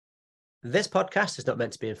This podcast is not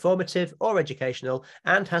meant to be informative or educational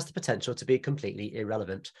and has the potential to be completely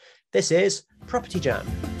irrelevant. This is Property Jam.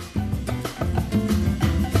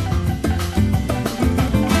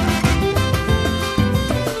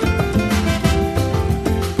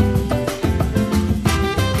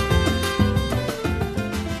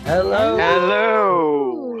 Hello.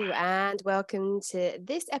 Hello. And welcome to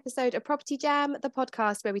this episode of Property Jam, the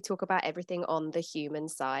podcast where we talk about everything on the human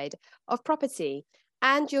side of property.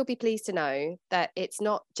 And you'll be pleased to know that it's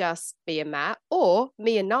not just me and Matt or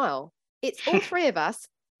me and Niall. It's all three of us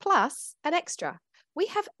plus an extra. We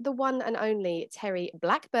have the one and only Terry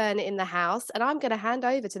Blackburn in the house, and I'm going to hand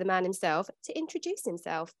over to the man himself to introduce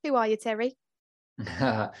himself. Who are you, Terry?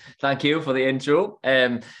 Thank you for the intro.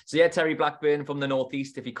 Terry Blackburn from the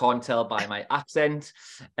Northeast, if you can't tell by my accent.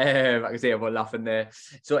 I can see everyone laughing there.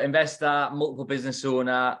 So investor, multiple business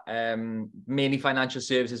owner, mainly financial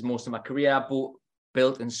services most of my career, but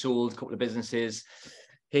built and sold a couple of businesses,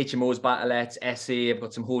 HMOs, buy-to-lets, SA. I've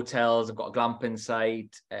got some hotels, I've got a glamping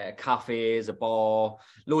site, cafes, a bar,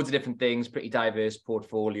 loads of different things, pretty diverse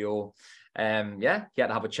portfolio. Here to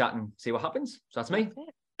have a chat and see what happens. So that's me.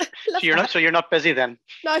 So you're not busy then?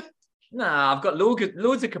 No. Nah, I've got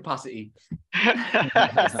loads of capacity.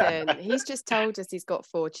 Listen, he's just told us he's got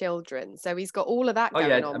 4 children, so he's got all of that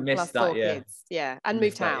going on, plus 4 kids. Yeah, and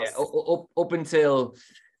moved house. Up until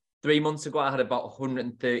 3 months ago, I had about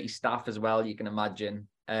 130 staff as well. You can imagine.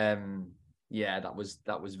 That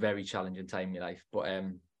was very challenging time in your life. But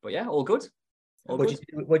yeah, all good. What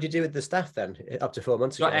did you do with the staff then, up to 4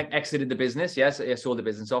 months ago? So I exited the business, yes. I sold the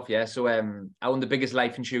business off, yeah. So I own the biggest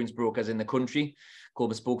life insurance brokers in the country,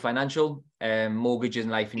 called Bespoke Financial, mortgages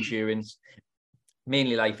and life insurance,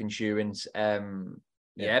 mainly life insurance.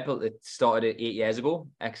 But it started 8 years ago,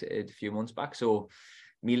 exited a few months back. So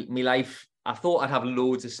me life, I thought I'd have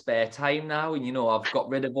loads of spare time now, and I've got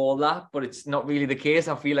rid of all that, but it's not really the case.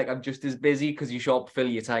 I feel like I'm just as busy because you fill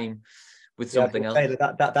your time with something else.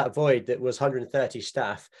 That void that was 130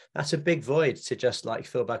 staff, that's a big void to just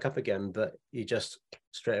fill back up again, but you just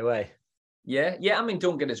straight away. Yeah. I mean,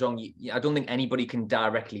 don't get us wrong. I don't think anybody can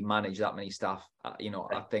directly manage that many staff. I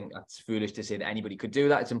think that's foolish to say that anybody could do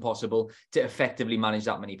that. It's impossible to effectively manage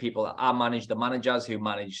that many people. I managed the managers who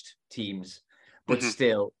managed teams, but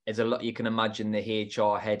still, it's a lot. You can imagine the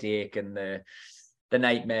HR headache and the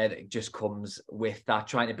nightmare that just comes with that,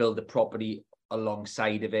 trying to build the property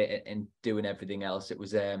alongside of it and doing everything else. It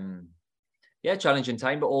was challenging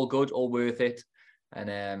time, but all good, all worth it.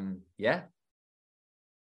 And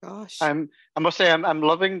Gosh, I must say I'm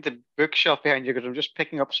loving the bookshop behind you, because I'm just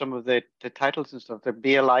picking up some of the titles and stuff. The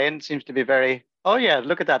Be a Lion seems to be very,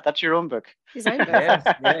 look at that, that's your own book. his own book.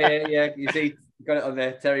 Yeah. You see, got it on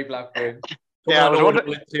there, Terry Blackburn. I was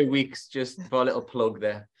wondering 2 weeks just for a little plug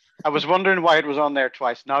there. I was wondering why it was on there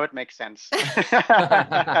twice. Now it makes sense.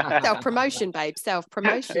 Self-promotion, babe.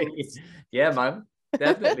 Self-promotion. Yeah, man.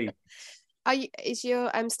 Definitely. Is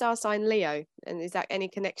your star sign Leo? And is that any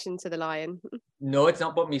connection to the lion? No, it's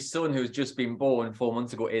not. But my son, who's just been born 4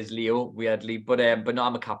 months ago, is Leo, weirdly. But no,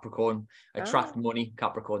 I'm a Capricorn. Attract money.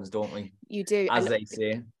 Capricorns, don't we? You do. As they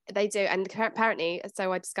say. They do. And apparently,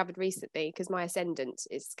 so I discovered recently, because my ascendant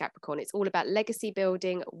is Capricorn, it's all about legacy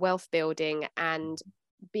building, wealth building, and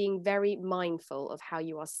being very mindful of how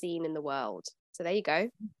you are seen in the world. So there you go.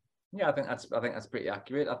 Yeah, I think that's pretty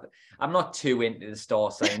accurate. I'm not too into the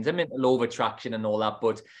star signs. I'm into law of attraction and all that,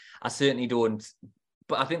 but I certainly don't.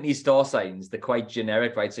 But I think these star signs, they're quite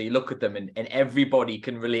generic, right? So you look at them and everybody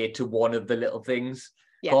can relate to one of the little things.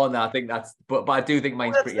 Yeah. I think that's, but I do think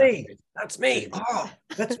mine's pretty accurate. That's me. Oh,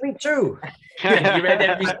 that's me too. You read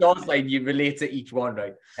every star sign, you relate to each one,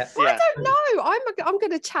 right? Yeah. I don't know. I'm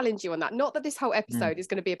going to challenge you on that. Not that this whole episode is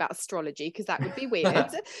going to be about astrology, because that would be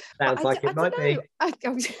weird. Sounds like it might be.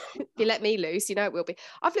 If you let me loose, it will be.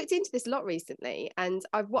 I've looked into this a lot recently, and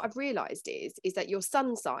what I've realised is that your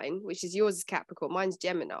sun sign, which is yours is Capricorn, mine's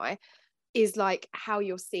Gemini, is like how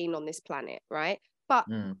you're seen on this planet, right? But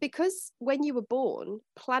because when you were born,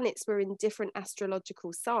 planets were in different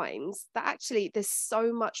astrological signs, that actually there's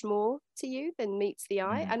so much more to you than meets the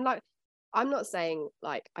eye. And I'm not saying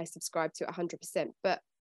I subscribe to it 100%, but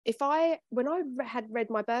when I had read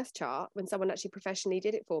my birth chart, when someone actually professionally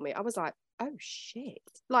did it for me, I was like, oh shit.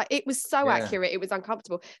 It was so accurate, it was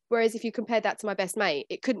uncomfortable. Whereas if you compared that to my best mate,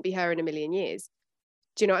 it couldn't be her in a million years.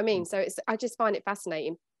 Do you know what I mean? So I just find it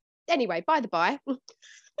fascinating. Anyway, by the by.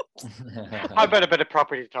 How about a bit of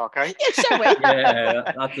property talk, eh? Yeah, shall we?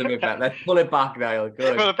 Yeah, that's a bit better. Let's pull it back now.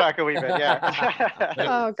 Good. Pull it back a wee bit, yeah.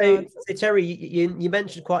 Oh, God. So Terry, you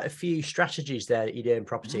mentioned quite a few strategies there that you do in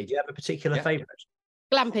property. Do you have a particular favourite?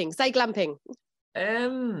 Glamping. Say glamping.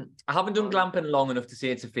 I haven't done glamping long enough to say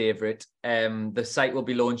it's a favourite. The site will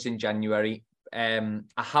be launched in January. I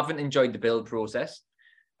haven't enjoyed the build process.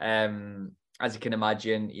 As you can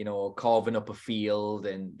imagine, you know, carving up a field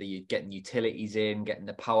and getting utilities in, getting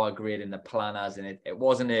the power grid and the planners, and it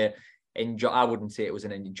wasn't I wouldn't say it was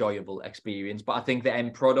an enjoyable experience, but I think the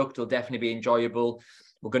end product will definitely be enjoyable.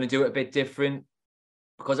 We're going to do it a bit different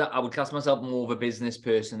because I would class myself more of a business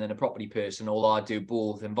person than a property person, although I do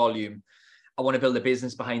both in volume. I want to build a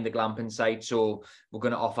business behind the glamping site. So we're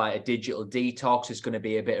going to offer a digital detox. It's going to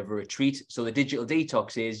be a bit of a retreat. So the digital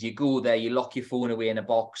detox is you go there, you lock your phone away in a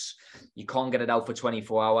box. You can't get it out for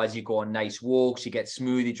 24 hours. You go on nice walks. You get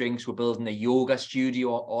smoothie drinks. We're building a yoga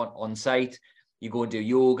studio on site. You go and do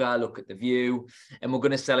yoga, look at the view, and we're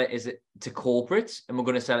going to sell it to corporates, and we're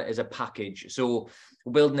going to sell it as a package. So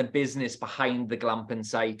we're building a business behind the glamping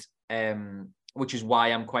site, which is why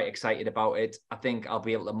I'm quite excited about it. I think I'll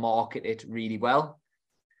be able to market it really well.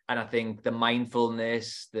 And I think the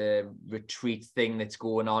mindfulness, the retreat thing that's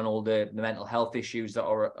going on, all the mental health issues that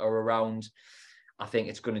are around, I think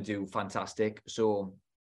it's going to do fantastic. So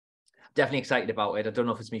definitely excited about it. I don't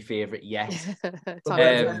know if it's my favourite yet.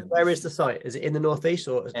 Where is the site? Is it in the northeast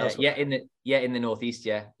or yeah, in the northeast.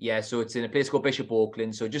 Yeah. So it's in a place called Bishop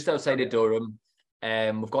Auckland, so just outside of Durham.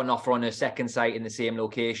 We've got an offer on a second site in the same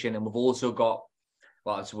location, and we've also got,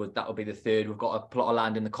 well, so that'll be the third. We've got a plot of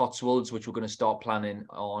land in the Cotswolds, which we're going to start planning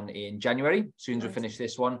on in January, as soon as we finish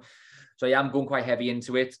this one. So yeah, I'm going quite heavy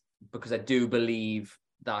into it because I do believe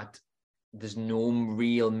that there's no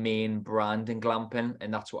real main brand in glamping,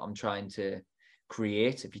 and that's what I'm trying to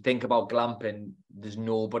create. If you think about glamping, there's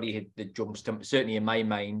nobody that jumps to, certainly in my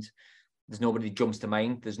mind, there's nobody that jumps to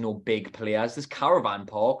mind. There's no big players. There's caravan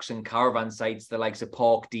parks and caravan sites, the likes of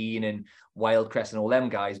Park Dean and Wildcrest and all them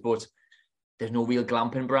guys, but there's no real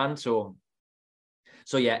glamping brand. So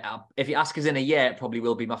yeah, if you ask us in a year, it probably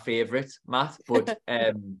will be my favourite, Matt. But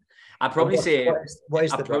I'd probably say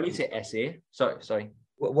SA. Sorry.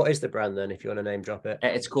 What is the brand then, if you want to name drop it?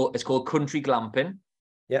 It's called Country Glamping.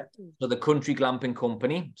 Yeah. So the Country Glamping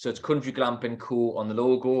Company. So it's Country Glamping Co. on the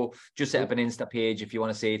logo. Just set up an Insta page if you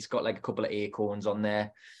want to see. It's got like a couple of acorns on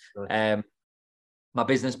there. Nice. My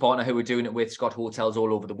business partner who we're doing it with has got hotels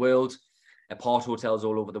all over the world, apart hotels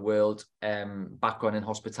all over the world, background in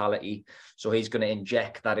hospitality. So he's going to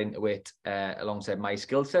inject that into it alongside my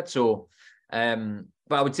skill set. So, but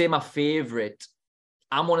I would say my favorite,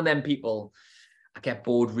 I'm one of them people, I get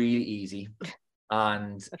bored really easy.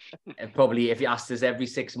 And probably if you asked us every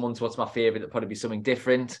 6 months what's my favorite, it'd probably be something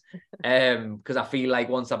different. Because I feel like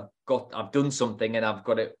once I've done something and I've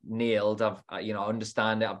got it nailed, I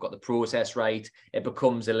understand it, I've got the process right, it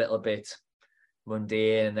becomes a little bit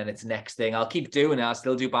mundane, and then it's next thing. I'll keep doing it. I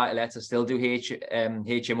still do buy-to-lets, I still do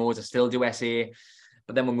HMOs, I still do SA.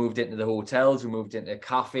 But then we moved into the hotels, we moved into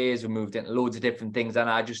cafes, we moved into loads of different things, and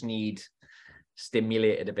I just need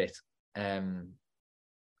stimulated a bit. And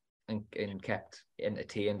kept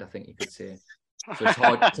entertained, I think you could say. So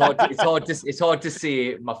it's hard to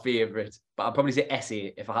say my favourite, but I'd probably say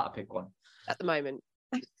SA if I had to pick one. At the moment.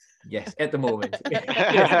 Yes, at the moment.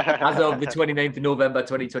 As of the 29th of November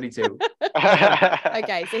 2022.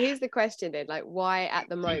 Okay, so here's the question then. Like, why at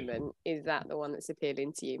the moment is that the one that's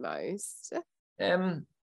appealing to you most?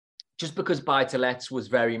 Just because buy-to-lets was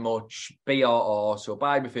very much BRR, so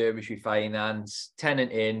buy, refurbish, refinance,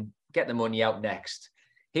 tenant in, get the money out next.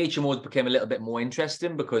 HMOs became a little bit more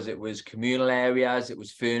interesting because it was communal areas, it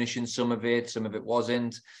was furnishing some of it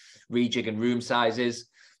wasn't, rejigging room sizes.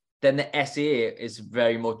 Then the SA is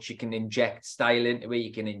very much, you can inject style into it,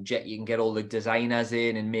 you can get all the designers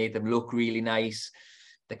in and make them look really nice.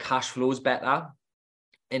 The cash flow is better.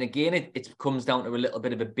 And again, it comes down to a little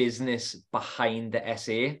bit of a business behind the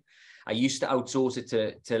SA. I used to outsource it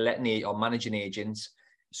to letting or managing agents.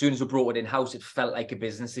 As soon as we brought it in-house, it felt like a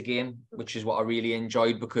business again, which is what I really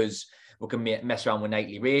enjoyed, because we can mess around with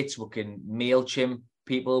nightly rates, we can MailChimp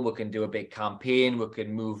people, we can do a big campaign, we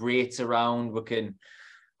can move rates around, we can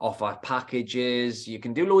offer packages, you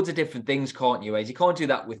can do loads of different things, can't you? You can't do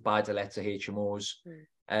that with buy-to-lets or HMOs.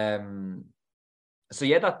 So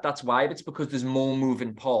yeah, that's why. It's because there's more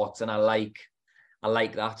moving parts, and I like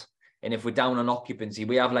that. And if we're down on occupancy,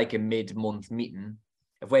 we have like a mid-month meeting.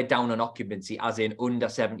 If we're down on occupancy, as in under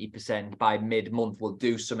 70%, by mid-month, we'll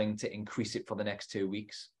do something to increase it for the next 2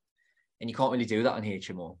 weeks. And you can't really do that on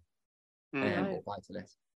HMO or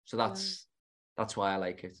buy-to-let. So that's why I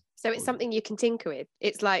like it. So it's something you can tinker with.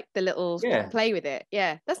 It's like the little play with it.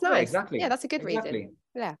 Yeah, that's nice. Yeah, exactly. Yeah, that's a good reason.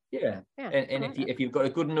 Yeah. And if you've got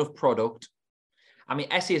a good enough product, I mean,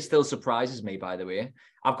 SA still surprises me, by the way.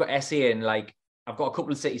 I've got SA in like I've got a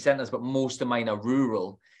couple of city centres, but most of mine are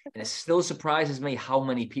rural. And it still surprises me how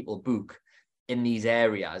many people book in these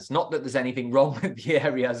areas. Not that there's anything wrong with the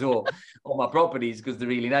areas or my properties, because they're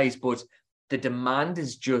really nice, but the demand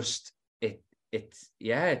is just,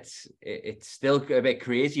 it's still a bit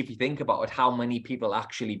crazy if you think about it, how many people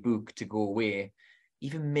actually book to go away,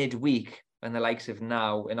 even midweek, and the likes of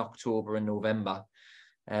now in October and November.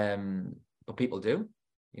 But people do,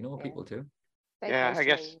 people do. Yeah, I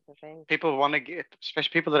guess people want to get,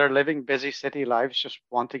 especially people that are living busy city lives, just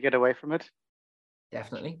want to get away from it.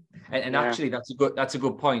 Definitely. And actually, that's a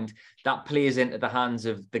good point. That plays into the hands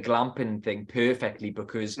of the glamping thing perfectly,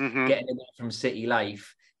 because getting away from city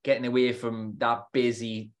life, getting away from that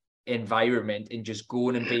busy environment and just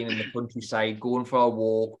going and being in the countryside, going for a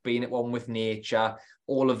walk, being at one with nature,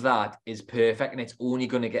 all of that is perfect, and it's only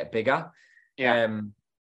going to get bigger.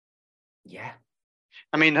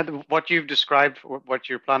 I mean, what you've described, what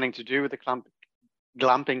you're planning to do with the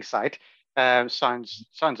glamping site,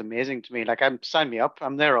 sounds amazing to me. Like, sign me up.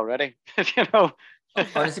 I'm there already.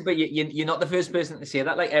 Honestly, but you're not the first person to say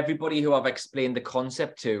that. Like, everybody who I've explained the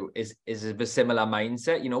concept to is of a similar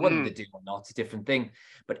mindset. Whether they do or not, it's a different thing.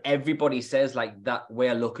 But everybody says like that.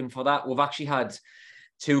 We're looking for that. We've actually had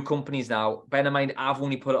 2 companies now. Bear in mind, I've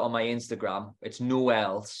only put it on my Instagram. It's nowhere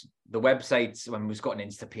else. The website, when we've got an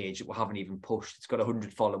Insta page that we haven't even pushed, it's got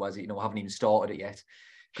 100 followers. We haven't even started it yet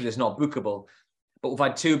because it's not bookable. But we've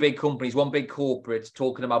had 2 big companies, one big corporate,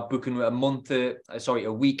 talking about booking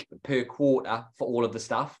a week per quarter for all of the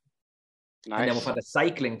staff. Nice. And then we've had a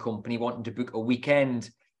cycling company wanting to book a weekend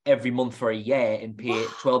every month for a year and pay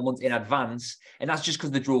 12 months in advance. And that's just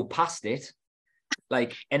because they drove past it.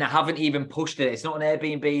 And I haven't even pushed it. It's not an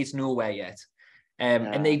Airbnb, it's nowhere yet.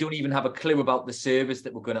 And they don't even have a clue about the service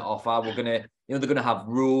that we're going to offer. We're going to, they're going to have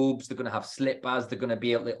robes, they're going to have slippers, they're going to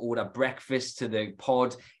be able to order breakfast to the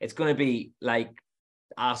pod. It's going to be like,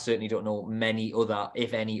 I certainly don't know many other,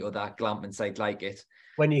 if any other glamping site like it.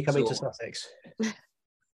 When are you coming to Sussex?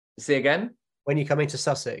 Say again? When are you coming to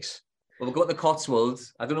Sussex? Well, we've got the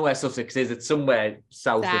Cotswolds. I don't know where Sussex is. It's somewhere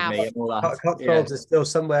south of me. And all that. Cotswolds is still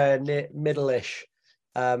somewhere near middle-ish.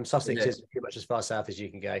 Sussex is pretty much as far south as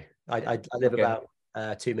you can go. I live about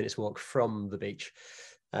 2 minutes walk from the beach.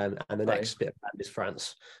 And the next bit of land is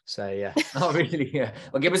France. So, yeah. Oh, really? Yeah.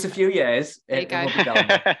 Well, give us a few years. There you go.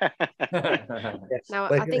 Now,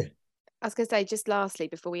 I think I was going to say, just lastly,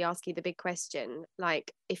 before we ask you the big question,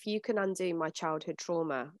 like, if you can undo my childhood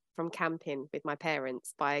trauma from camping with my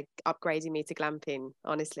parents by upgrading me to glamping,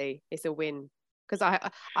 honestly, it's a win. Because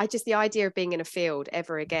I just, the idea of being in a field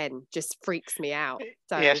ever again just freaks me out.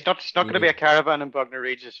 So yeah, it's not going to be a caravan in Bognor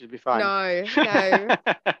Regis. You'll be fine. No.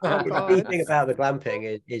 The key thing about the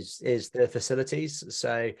glamping is the facilities.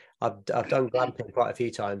 So I've done glamping quite a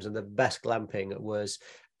few times, and the best glamping was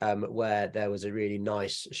where there was a really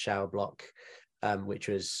nice shower block, which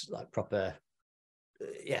was like proper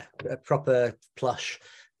plush.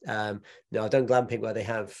 Now I've done glamping where they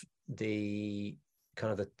have the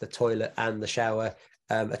kind of the toilet and the shower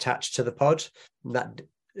attached to the pod. That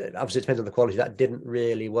obviously depends on the quality. That didn't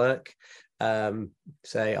really work. So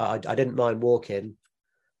I didn't mind walking,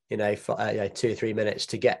 for 2 or 3 minutes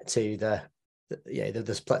to get to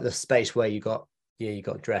the space where you got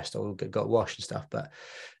dressed or got washed and stuff. But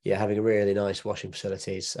yeah, having a really nice washing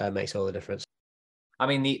facilities makes all the difference. I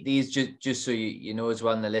mean, these just so you know as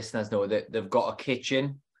well, and the listeners know, that they've got a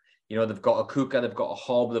kitchen, they've got a cooker, they've got a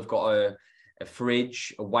hob, they've got a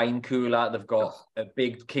fridge, a wine cooler, they've got a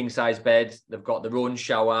big king size bed, they've got their own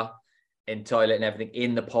shower and toilet and everything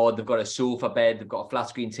in the pod, they've got a sofa bed, they've got a flat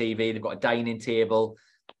screen TV, they've got a dining table.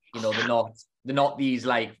 They're not these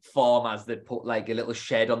like farmers that put like a little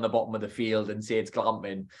shed on the bottom of the field and say it's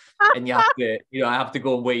glamping and you have to I have to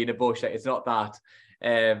go and wait in a bush. Like, it's not that.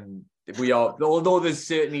 We are, although there's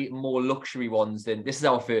certainly more luxury ones than this is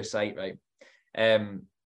our first site, right?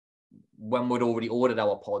 When we'd already ordered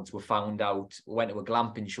our pods, we went to a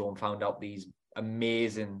glamping show and found out these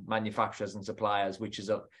amazing manufacturers and suppliers, which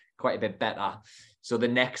is quite a bit better. So the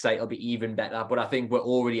next site will be even better. But I think we're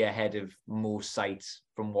already ahead of most sites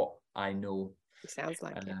from what I know. It sounds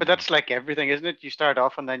like it. But that's like everything, isn't it? You start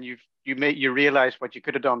off and then you realize what you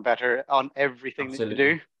could have done better on everything Absolutely. that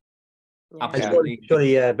you do. Yeah. Absolutely.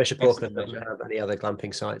 Surely Bishop Auckland doesn't have any other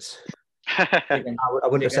glamping sites. I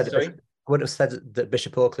wouldn't have said that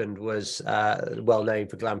Bishop Auckland was well known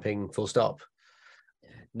for glamping, full stop.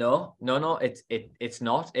 No, it's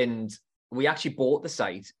not. And we actually bought the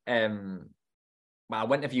site. I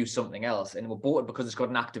went to view something else, and we bought it because it's got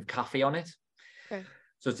an active cafe on it. Okay.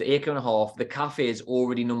 So it's an acre and a half. The cafe is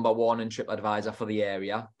already #1 in TripAdvisor for the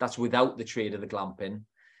area. That's without the trade of the glamping.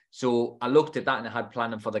 So I looked at that and I had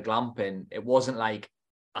planning for the glamping. It wasn't like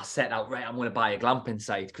I set out, right, I'm going to buy a glamping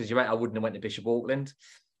site, because you're right, I wouldn't have went to Bishop Auckland.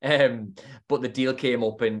 But the deal came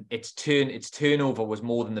up and its turnover was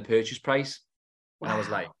more than the purchase price. Wow. And I was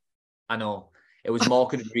like, I know, it was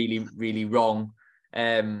marketed really, really wrong.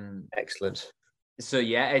 Excellent. So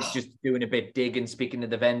yeah, it's just doing a bit digging, speaking to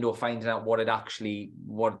the vendor, finding out what it's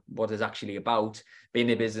actually about.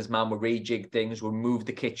 Being a businessman, we rejigged things, we moved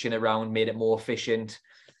the kitchen around, made it more efficient,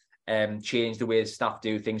 changed the way staff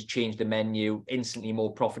do things, changed the menu, instantly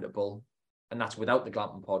more profitable, and that's without the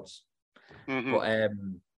glamping pods.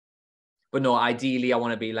 Mm-hmm. But no, ideally I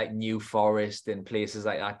want to be like New Forest and places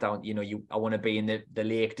like that down. I want to be in the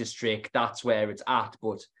Lake District. That's where it's at,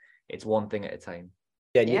 but it's one thing at a time.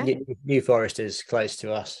 Yeah, New Forest is close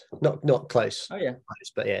to us. Not close. Oh yeah,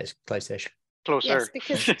 close, but yeah, it's close-ish. Closer. Yes,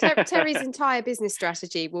 because Terry's entire business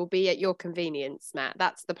strategy will be at your convenience, Matt.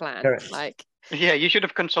 That's the plan. Correct. Like, yeah, you should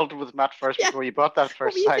have consulted with Matt first before you bought that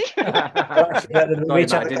first site. We need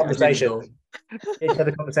to have a conversation.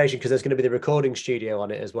 Because there's going to be the recording studio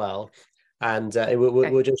on it as well, and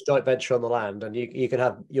we'll just joint venture on the land, and you can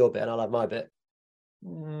have your bit and I'll have my bit.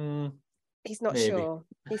 He's not Maybe. Sure.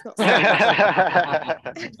 He's not.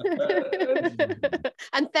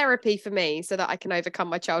 And therapy for me, so that I can overcome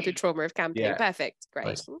my childhood trauma of camping. Yeah. Perfect. Great.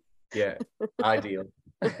 Nice. Yeah. Ideal.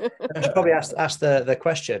 I should probably ask the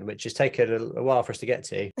question, which has taken a while for us to get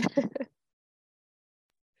to.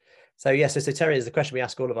 So yes, so Terry, is the question we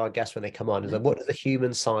ask all of our guests when they come on: is what does the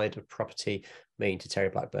human side of property mean to Terry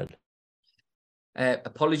Blackburn?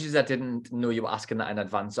 Apologies, I didn't know you were asking that in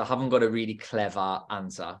advance. So I haven't got a really clever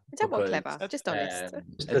answer. I don't want clever, just honest.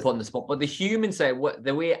 Put on the spot. But the human side,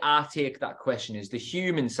 the way I take that question is, the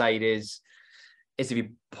human side is if you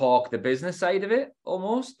park the business side of it,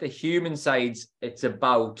 almost. The human side's, it's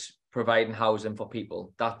about providing housing for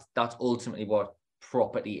people. That's ultimately what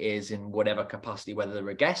property is in whatever capacity, whether they're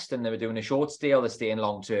a guest and they're doing a short stay or they're staying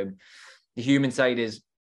long term. The human side is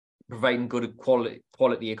providing good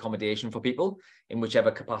quality accommodation for people in whichever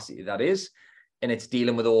capacity that is. And it's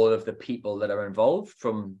dealing with all of the people that are involved,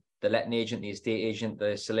 from the letting agent, the estate agent,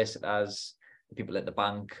 the solicitors, the people at the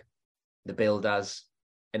bank, the builders,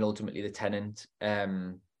 and ultimately the tenant. I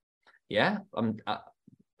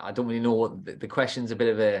don't really know what the question's a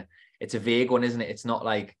bit of it's a vague one, isn't it? It's not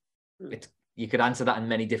like you could answer that in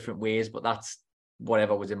many different ways, but that's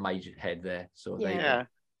whatever was in my head there. So there you go.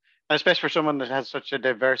 And especially for someone that has such a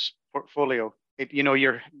diverse portfolio,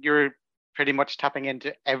 you're pretty much tapping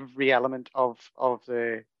into every element of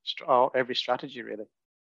every strategy, really.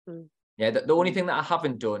 Yeah, the only thing that I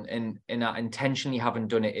haven't done, and I intentionally haven't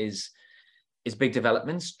done it, is big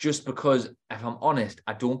developments, just because, if I'm honest,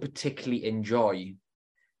 I don't particularly enjoy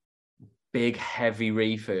big, heavy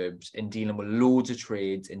refurbs and dealing with loads of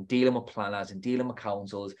trades and dealing with planners and dealing with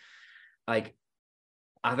councils. Like,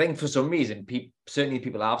 I think for some reason, certainly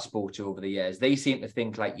people I've spoke to over the years, they seem to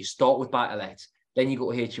think like you start with buy-to-let, then you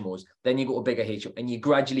go to HMOs, then you go to bigger HMOs, and you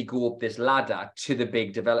gradually go up this ladder to the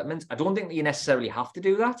big developments. I don't think that you necessarily have to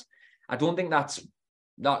do that. I don't think that's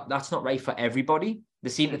not right for everybody. They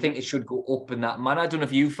seem to think it should go up in that manner. I don't know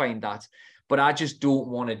if you find that, but I just don't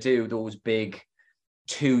want to do those big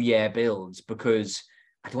 2-year builds, because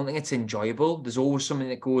I don't think it's enjoyable. There's always something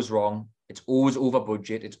that goes wrong. It's always over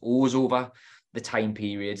budget. It's always over the time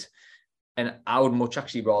period. And I would much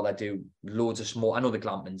actually rather do loads of small. I know the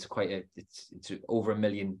glamping's it's over $1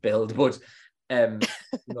 million build, but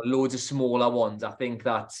loads of smaller ones. I think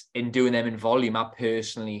that in doing them in volume, I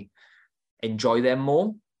personally enjoy them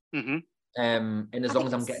more. And as long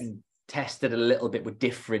as I'm getting tested a little bit with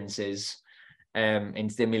differences and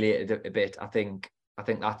stimulated a bit, I think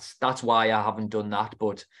that's why I haven't done that.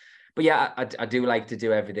 But yeah, I do like to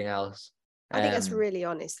do everything else. I think that's really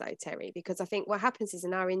honest though, Terry, because I think what happens is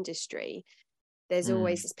in our industry, there's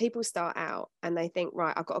always this, people start out and they think,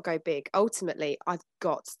 right, I've got to go big. Ultimately, I've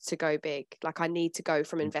got to go big. Like, I need to go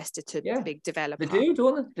from investor to big developer. They do,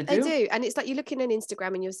 don't they? They do. And it's like, you're looking on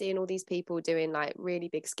Instagram and you're seeing all these people doing like really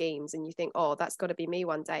big schemes and you think, oh, that's got to be me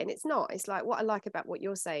one day. And it's not. It's like, what I like about what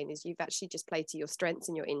you're saying is you've actually just played to your strengths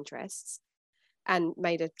and your interests and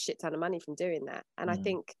made a shit ton of money from doing that. And I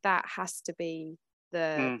think that has to be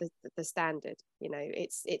the standard.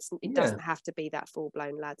 It doesn't have to be that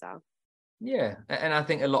full-blown ladder. Yeah, and I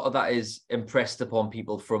think a lot of that is impressed upon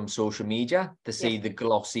people from social media to see the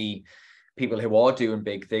glossy people who are doing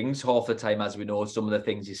big things. Half the time, as we know, some of the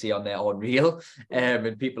things you see on there aren't real,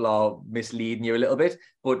 and people are misleading you a little bit.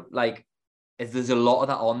 But like, there's a lot of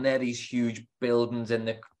that on there, these huge buildings, and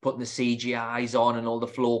they're putting the CGIs on and all the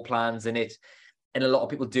floor plans in it. And a lot of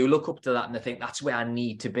people do look up to that and they think that's where I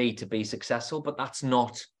need to be successful, but that's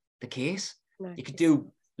not the case. No, you could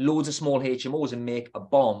do loads of small HMOs and make a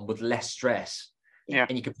bomb with less stress. Yeah.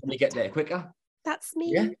 And you can probably get there quicker. That's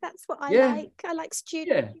me. Yeah. That's what I Yeah. like. I like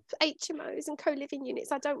student HMOs and co-living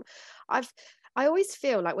units. I always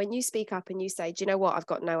feel like when you speak up and you say, do you know what, I've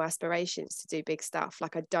got no aspirations to do big stuff.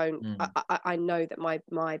 Like I know that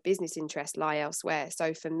my business interests lie elsewhere.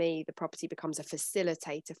 So for me, the property becomes a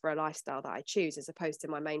facilitator for a lifestyle that I choose as opposed to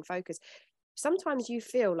my main focus. Sometimes you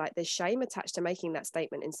feel like there's shame attached to making that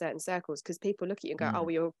statement in certain circles because people look at you and go, oh,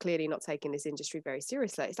 well, you're clearly not taking this industry very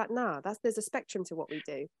seriously. It's like, nah, there's a spectrum to what we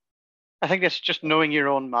do. I think it's just knowing your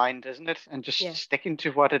own mind, isn't it? And just sticking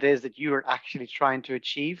to what it is that you are actually trying to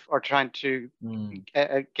achieve or trying to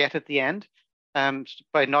get at the end,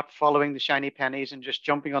 by not following the shiny pennies and just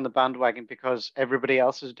jumping on the bandwagon because everybody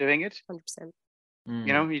else is doing it. 100%.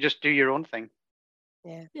 You know, you just do your own thing.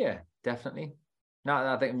 Yeah. Yeah, definitely. No,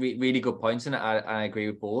 I think really good points, and I agree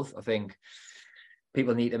with both. I think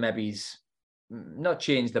people need to maybe not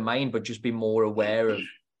change their mind, but just be more aware of,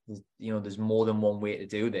 you know, there's more than one way to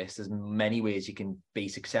do this. There's many ways you can be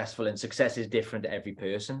successful, and success is different to every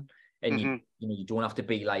person. And you don't have to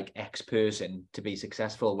be like X person to be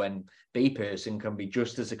successful, when B person can be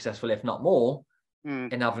just as successful, if not more,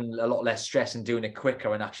 and having a lot less stress and doing it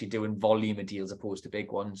quicker and actually doing volume of deals opposed to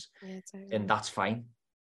big ones. Yeah, totally. And that's fine.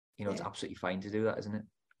 You know, it's absolutely fine to do that, isn't it?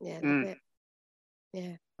 Yeah, love it.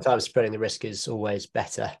 Yeah. Sometimes spreading the risk is always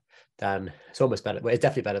better than, it's almost better. Well, it's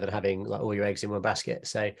definitely better than having like all your eggs in one basket.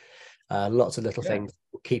 So lots of little things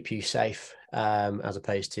will keep you safe, as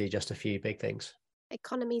opposed to just a few big things.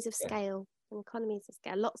 Economies of scale.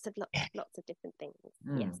 Lots of different things.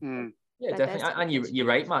 Yes. Yeah, definitely. And you're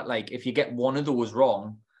right, Matt. Like if you get one of those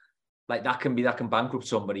wrong, like that can bankrupt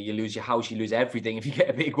somebody. You lose your house, you lose everything if you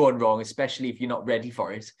get a big one wrong, especially if you're not ready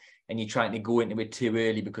for it and you're trying to go into it too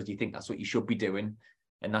early because you think that's what you should be doing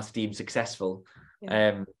and that's deemed successful. You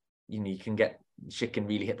know, shit can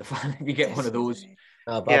really hit the fan if you get one of those.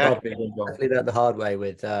 I've definitely learned the hard way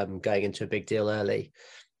with going into a big deal early.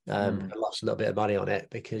 I lost a little bit of money on it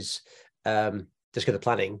because just because of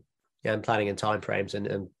planning and timeframes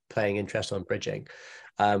and paying interest on bridging.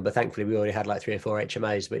 But thankfully we already had like 3 or 4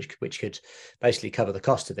 HMOs which could basically cover the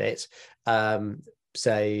cost of it.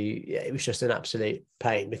 So yeah, it was just an absolute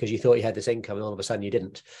pain because you thought you had this income and all of a sudden you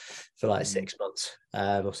didn't for like 6 months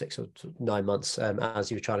or 6 or 9 months as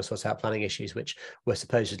you were trying to sort out planning issues, which were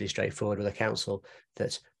supposedly straightforward with a council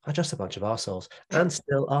that are just a bunch of arseholes and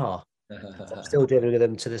still are. I'm still dealing with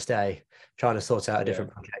them to this day, trying to sort out a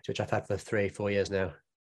different project, which I've had for 3-4 years now.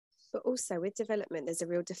 But also with development, there's a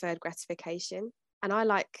real deferred gratification. And I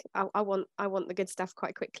want the good stuff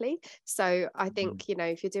quite quickly. So I think, you know,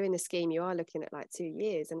 if you're doing the scheme, you are looking at like 2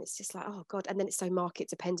 years and it's just like, oh God. And then it's so market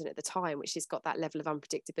dependent at the time, which has got that level of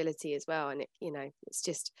unpredictability as well. And it, you know, it's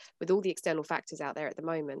just with all the external factors out there at the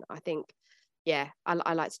moment, I think,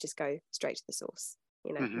 I like to just go straight to the source,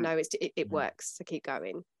 you know, no, it works. So keep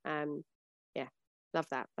going. Love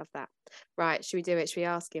that. Right. Should we do it? Should we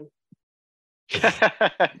ask him?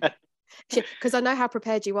 Because I know how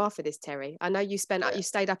prepared you are for this, Terry. I know you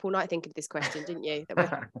stayed up all night thinking of this question, didn't you?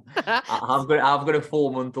 I've got a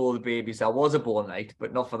 4-month-old baby, so I was up all night,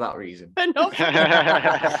 but not for that reason. To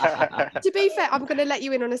be fair, I'm going to let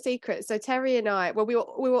you in on a secret. So Terry and I, we were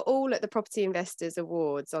all at the Property Investors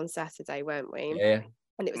Awards on Saturday, weren't we? Yeah.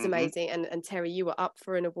 And it was amazing. And Terry, you were up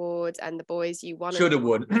for an award, and the boys, you won. Should have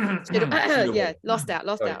won. Lost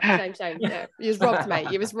out. Shame. Yeah, you was robbed,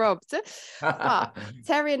 mate. You was robbed. But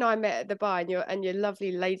Terry and I met at the bar, and your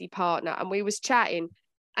lovely lady partner, and we was chatting,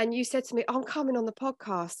 and you said to me, I'm coming on the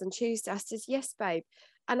podcast on Tuesday. I said, yes, babe.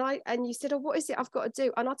 And you said, oh, what is it I've got to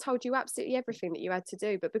do? And I told you absolutely everything that you had to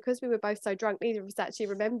do, but because we were both so drunk, neither of us actually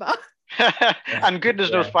remember. And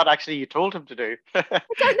goodness knows what actually you told him to do.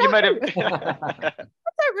 You might have.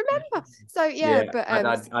 I don't remember. So but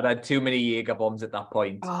I'd had too many Jaeger bombs at that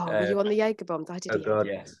point. Oh, were you on the Jaeger bombs? I did. Oh God.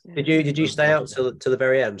 Yes. Did you stay out till the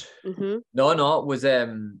very end? No, it was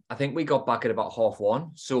I think we got back at about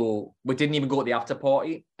 1:30, so we didn't even go to the after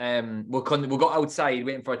party. We got outside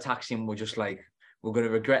waiting for a taxi, and we're just like, we're going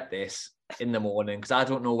to regret this in the morning because I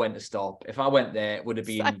don't know when to stop. If I went there, it would have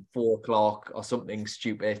been 4 o'clock or something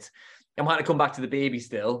stupid. I might have come back to the baby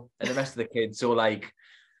still and the rest of the kids. So like,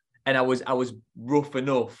 and I was rough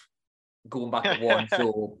enough going back at 1.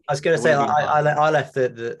 So I was going to say, I left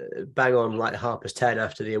the bang on like 10:30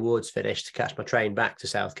 after the awards finished to catch my train back to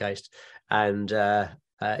South Coast, and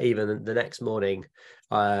even the next morning,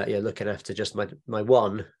 looking after just my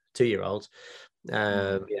 1 2-year-old.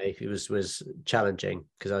 It was challenging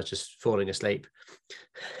because I was just falling asleep.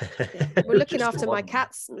 Well, looking after my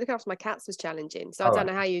cats was challenging. So I don't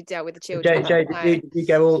know how you dealt with the children. Did you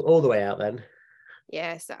go all the way out then?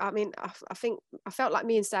 Yes, I mean, I think I felt like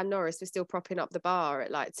me and Sam Norris were still propping up the bar at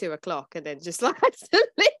like 2:00, and then just like had to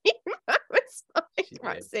leave. I was like,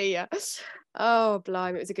 right, see ya. Oh,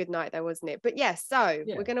 blimey, it was a good night though, wasn't it? But yes, so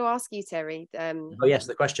we're going to ask you, Terry. Oh yes,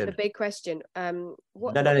 the question. The big question.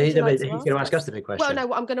 What? No, he's going to ask us the big question. Well,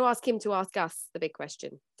 no, I'm going to ask him to ask us the big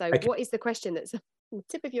question. So, what is the question that's on the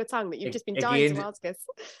tip of your tongue that you've just been dying to ask us?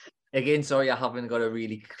 Again, sorry, I haven't got a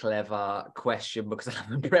really clever question because I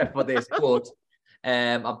haven't prepped for this, but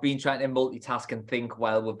I've been trying to multitask and think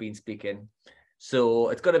while we've been speaking. So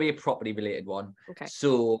it's got to be a property related one. Okay.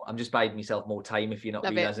 So I'm just buying myself more time if you're not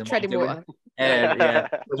realising what I'm doing. Water. Yeah.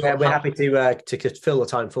 We're happy to fill the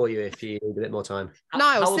time for you if you need a bit more time.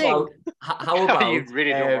 Niall, sing. How about you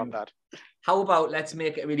really don't want that? How about let's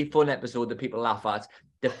make it a really fun episode that people laugh at.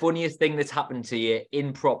 The funniest thing that's happened to you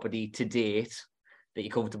in property to date that you're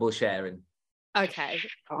comfortable sharing. Okay.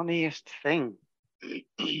 Funniest thing.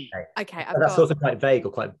 Okay, that's also quite vague,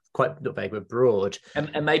 or quite not vague, but broad.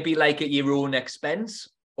 It might be like at your own expense,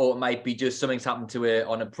 or it might be just something's happened to it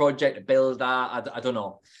on a project, a builder. I don't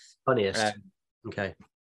know. Funniest. Okay.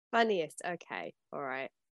 Funniest. Okay. All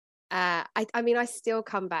right. I mean, I still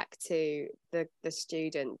come back to the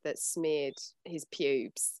student that smeared his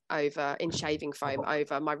pubes in shaving foam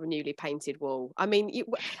over my newly painted wall. I mean,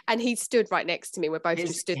 and he stood right next to me. We're both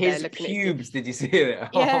just stood there looking at his pubes. Did you see it?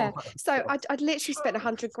 Yeah. So I'd literally spent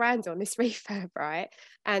 $100,000 on this refurb, right?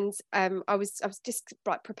 And I was just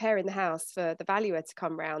like preparing the house for the valuer to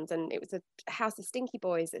come round, and it was a house of stinky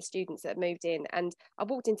boys, that students that had moved in, and I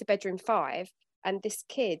walked into bedroom 5. And this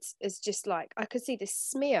kid is just like, I could see this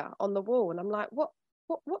smear on the wall, and I'm like,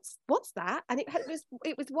 what's that? And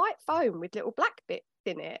it was white foam with little black bits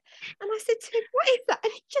in it. And I said to him, what is that?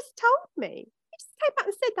 And he just told me. He just came back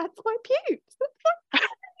and said, that's my pubes.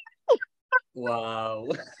 Wow.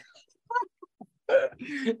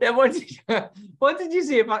 Then what did you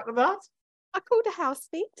say back to that? I called a house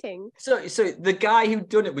meeting. So the guy who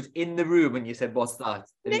done it was in the room and you said, what's that?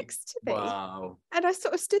 Next to me. Wow. And I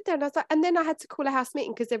sort of stood there and I was like, and then I had to call a house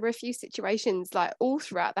meeting because there were a few situations like all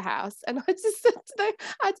throughout the house. And I just said to them,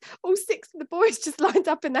 I had all 6 of the boys just lined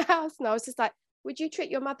up in the house. And I was just like, would you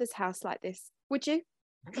treat your mother's house like this? Would you?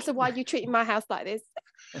 I said, why are you treating my house like this?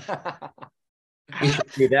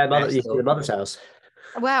 You're their mother's house.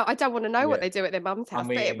 Well, I don't want to know what they do at their mum's house,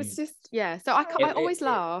 but it was just, so I always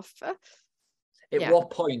laugh. At what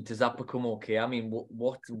point does that become okay? I mean,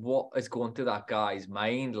 what is going through that guy's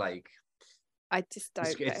mind? Like, I just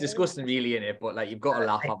don't. It's disgusting, really, innit? But like, you've got to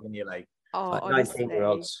laugh, haven't you? Like,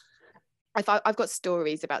 19-year-olds. I've got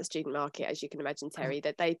stories about the student market, as you can imagine, Terry,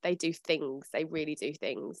 that they do things. They really do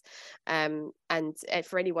things. And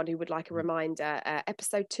for anyone who would like a reminder,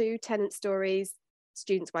 episode 2, tenant stories,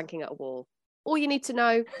 students wanking at a wall. All you need to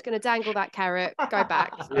know, going to dangle that carrot, go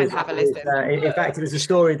back and have a listen. In fact, it was a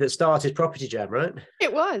story that started Property Jam, right?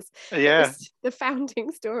 It was. Yeah. It was the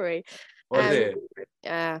founding story. Was it?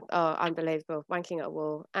 Yeah. Oh, unbelievable. Wanking at a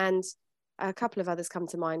wall. And a couple of others come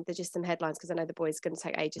to mind. They're just some headlines because I know the boys are going to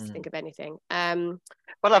take ages to think of anything. Well,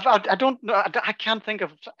 I don't know. I can't think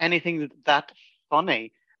of anything that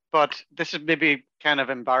funny, but this is maybe kind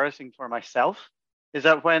of embarrassing for myself. Is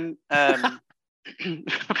that when...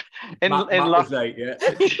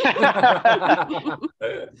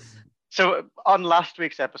 So on last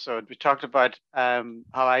week's episode, we talked about how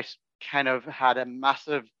I kind of had a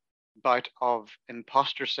massive bout of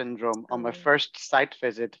imposter syndrome on my first site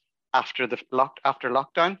visit after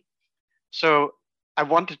lockdown. So I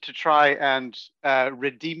wanted to try and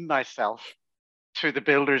redeem myself to the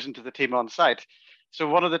builders and to the team on site. So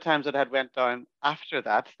one of the times that I had went down after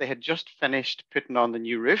that, they had just finished putting on the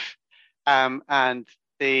new roof. And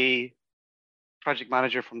the project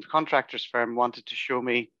manager from the contractor's firm wanted to show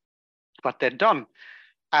me what they'd done.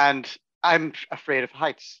 And I'm afraid of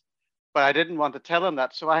heights, but I didn't want to tell him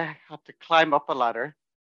that. So I had to climb up a ladder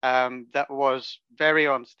that was very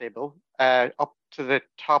unstable up to the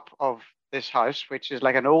top of this house, which is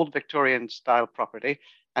like an old Victorian style property.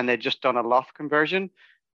 And they'd just done a loft conversion.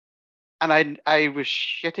 And I was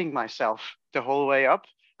shitting myself the whole way up.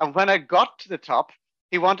 And when I got to the top,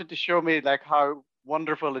 he wanted to show me like how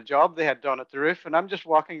wonderful a job they had done at the roof, and I'm just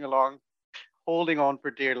walking along, holding on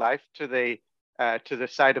for dear life to the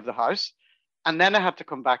side of the house, and then I had to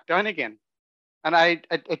come back down again, and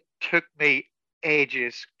it took me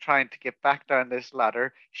ages trying to get back down this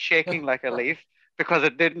ladder, shaking like a leaf, because I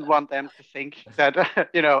didn't want them to think that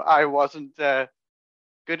I wasn't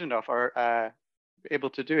good enough or able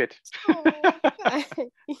to do it.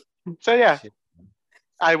 So yeah,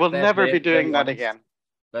 I will never be doing that again.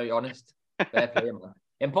 Very honest. Fair play, man.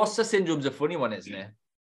 Imposter syndrome's a funny one, isn't it?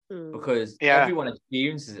 Because everyone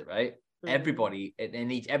experiences it, right? everybody.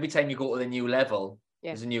 And every time you go to the new level,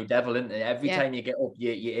 there's a new devil, isn't it? Every time you get up,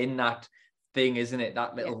 you're in that thing, isn't it?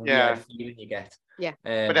 That little weird feeling you get. Yeah.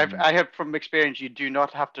 But I have from experience, you do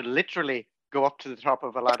not have to literally go up to the top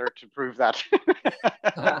of a ladder to prove that.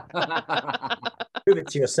 Prove it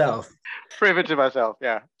to yourself. Prove it to myself,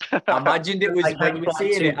 yeah. I imagined it was, when you were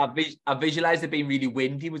saying it, I visualized it being really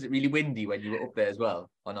windy. Was it really windy when you were up there as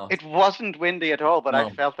well, or not? It wasn't windy at all, but I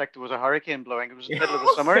felt like there was a hurricane blowing. It was the middle of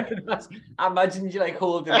the summer. I imagined you like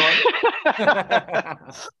holding on.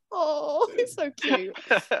 Oh, it's so cute.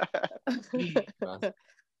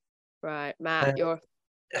 Right, Matt, you're...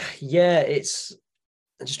 Yeah,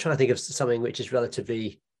 I'm just trying to think of something which is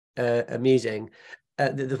relatively amusing.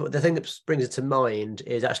 The thing that brings it to mind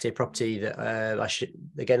is actually a property that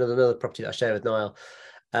another property that I share with Niall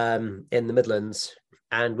in the Midlands,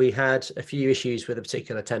 and we had a few issues with a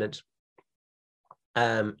particular tenant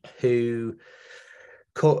who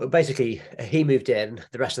basically he moved in,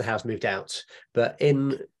 the rest of the house moved out,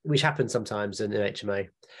 which happens sometimes in an HMO.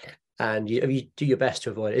 And you do your best to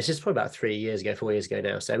avoid it. This is probably about 4 years ago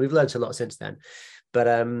now. So we've learned a lot since then. But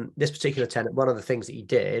this particular tenant, one of the things that he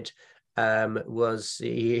did was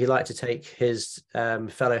he liked to take his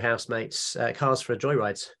fellow housemates' cars for a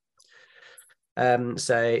joyride.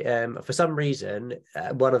 So for some reason,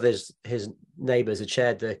 one of his neighbours had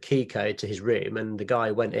shared the key code to his room, and the guy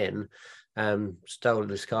went in, stole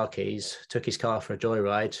his car keys, took his car for a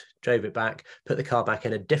joyride, drove it back, put the car back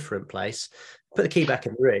in a different place, put the key back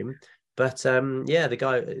in the room. But the other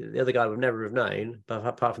guy would never have known, but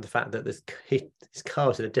apart from the fact that his car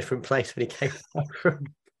was in a different place when he came back from.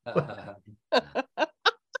 You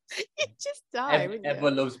just die.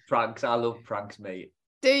 Everyone loves pranks. I love pranks, mate.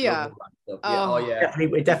 Do you? Yeah.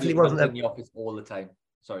 It definitely wasn't in the office all the time.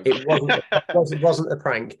 Sorry. It wasn't a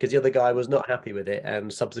prank, because the other guy was not happy with it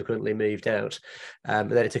and subsequently moved out.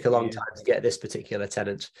 And then it took a long time to get this particular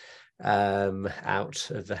tenant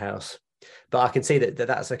out of the house. But I can see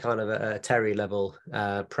that's a kind of a Terry level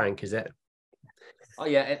prank, is it? Oh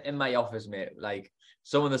yeah, in my office, mate. Like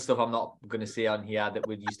some of the stuff I'm not going to say on here that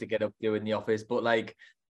we used to get up to in the office, but like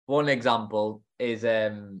one example is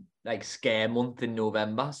like scare month in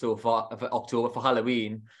November. So for October, for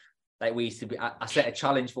Halloween, like we used to be, I set a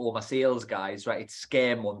challenge for all my sales guys, right? It's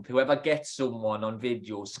scare month. Whoever gets someone on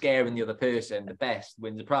video scaring the other person, the best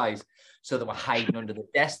wins a prize. So they were hiding under the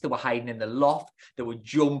desk, they were hiding in the loft, they were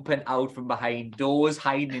jumping out from behind doors,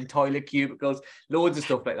 hiding in toilet cubicles, loads of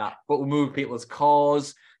stuff like that. But we move people's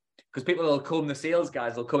cars, because people will come, the sales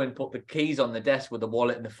guys will come and put the keys on the desk with the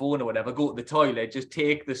wallet and the phone or whatever, go to the toilet, just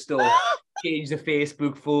take the stuff, change the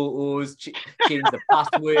Facebook photos, change the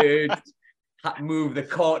password, move the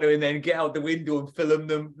car to, and then get out the window and film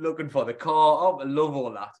them looking for the car. Oh, I love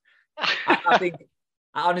all that.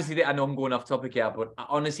 I honestly think, I know I'm going off topic here, but I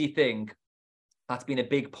honestly think that's been a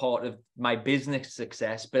big part of my business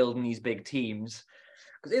success, building these big teams,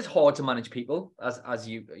 because it's hard to manage people, as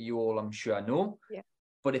you all, I'm sure, know. Yeah.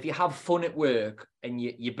 But if you have fun at work and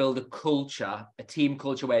you build a culture, a team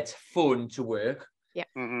culture where it's fun to work, but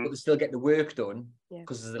they still get the work done,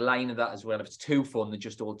 because there's a line of that as well. If it's too fun, they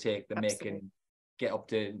just all take the mick and get up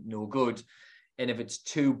to no good. And if it's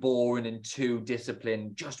too boring and too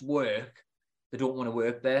disciplined, just work, they don't want to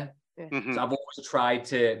work there. So I've always tried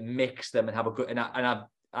to mix them and have a good,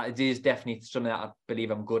 it is definitely something that I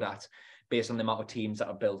believe I'm good at, based on the amount of teams that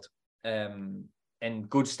I've built, and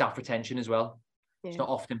good staff retention as well. It's not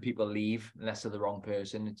often people leave unless they're the wrong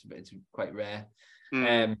person. It's quite rare.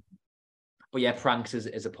 But yeah, pranks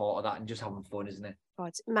is a part of that, and just having fun, isn't it?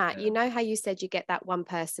 God, Matt, you know how you said you get that one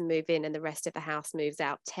person move in and the rest of the house moves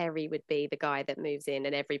out? Terry would be the guy that moves in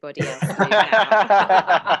and everybody else moves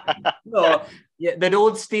out. No, yeah, they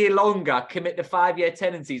don't stay longer, commit to 5-year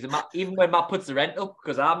tenancies, and even when Matt puts the rent up,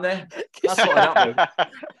 because I'm there. That's what happened.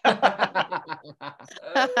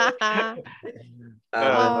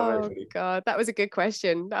 Oh God, that was a good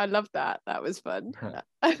question. I love that. That was fun.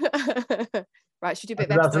 Right, should we do a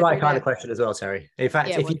bit of That's the right kind of question as well, Terry. In fact,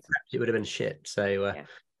 if you prepped, it would have been shit. So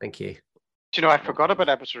thank you. Do you know, I forgot about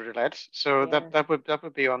episode roulette, so that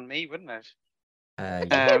would be on me, wouldn't it?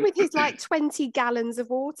 With his like 20 gallons of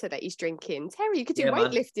water that he's drinking, Terry, you could do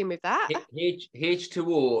weightlifting with that.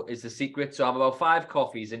 H2O is the secret. So I have about 5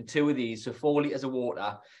 coffees and 2 of these, so 4 litres of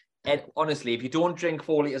water. And honestly, if you don't drink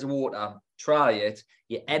 4 litres of water, try it.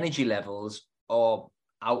 Your energy levels are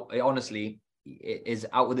out. Honestly, it is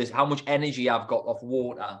out with this. How much energy I've got off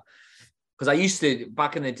water? Because I used to,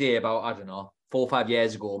 back in the day, about 4 or 5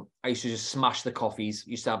 years ago, I used to just smash the coffees.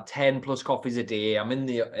 Used to have 10 plus coffees a day. I'm in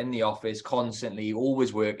the office constantly,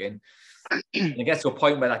 always working. And it gets to a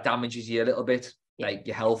point where that damages you a little bit. like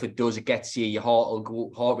your health. It does. It gets you. Your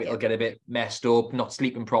heart rate will get a bit messed up. Not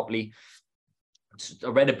sleeping properly. I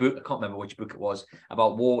read a book. I can't remember which book it was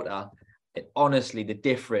about water. Honestly, the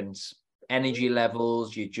difference, energy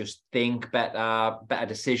levels. You just think better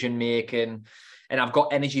decision making. And I've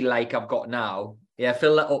got energy like I've got now. Yeah,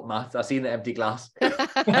 fill that up, Matt. I've seen the empty glass.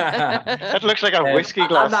 That looks like a whiskey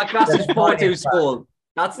glass. And that glass is far too small.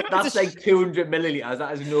 That's like 200 milliliters.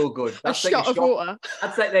 That is no good. That's a shot of water.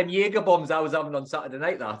 That's like them Jaeger bombs I was having on Saturday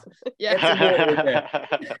night. That. Yeah.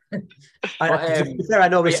 I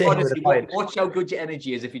normally say honestly, watch how good your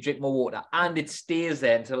energy is if you drink more water, and it stays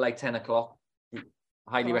there until like 10 o'clock.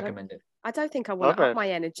 Highly recommend it. I don't think I want to up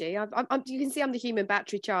my energy. You can see I'm the human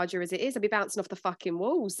battery charger as it is. I'll be bouncing off the fucking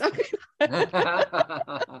walls. I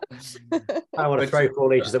want to throw 4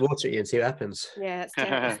 litres of water at you and see what happens. Yeah,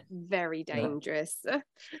 it's very dangerous.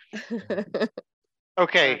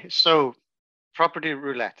 Okay, so property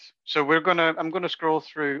roulette. So I'm gonna scroll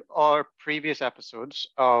through our previous episodes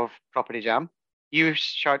of Property Jam. You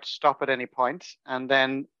shout stop at any point, and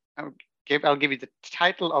then I'll give you the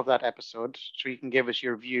title of that episode so you can give us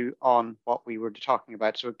your view on what we were talking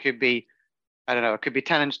about. So it could be, I don't know, it could be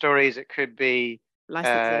tenant stories, it could be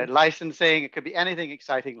licensing, it could be anything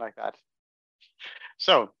exciting like that.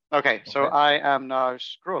 So, okay, so I am now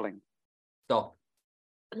scrolling. Stop.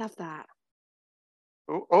 Love that.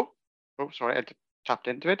 Oh, sorry, I tapped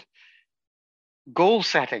into it. Goal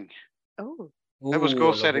setting. Oh. That was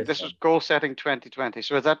goal setting. This was goal setting 2020.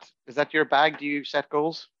 So is that your bag? Do you set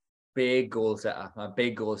goals? Big goal setter. I'm a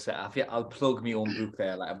big goal setter. I'll plug my own book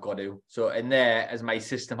there, like I've got to. So in there as my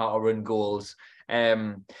system how to run goals.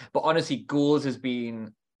 But honestly, goals has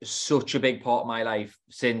been such a big part of my life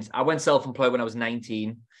since I went self-employed when I was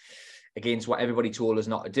 19, against what everybody told us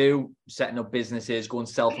not to do, setting up businesses, going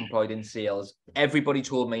self-employed in sales. Everybody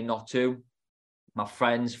told me not to. My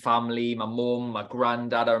friends, family, my mum, my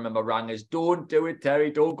granddad, I remember rang us, don't do it,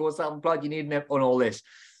 Terry, don't go self-employed, you need an on all this.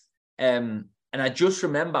 And I just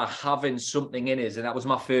remember having something in us, and that was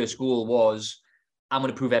my first goal was, I'm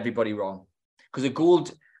going to prove everybody wrong. Because a goal,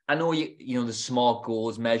 I know, you know, the smart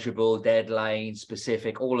goals, measurable, deadline,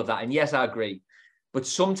 specific, all of that. And yes, I agree. But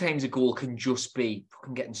sometimes a goal can just be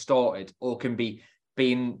fucking getting started, or can be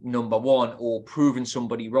being number one, or proving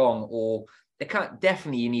somebody wrong, or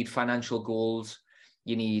definitely you need financial goals.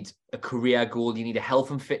 You need a career goal. You need a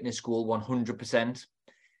health and fitness goal, 100%.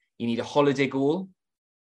 You need a holiday goal,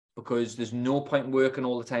 because there's no point working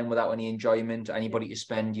all the time without any enjoyment, anybody to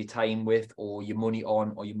spend your time with, or your money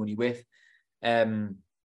on, or your money with. And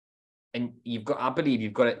I believe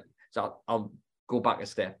you've got it. So I'll go back a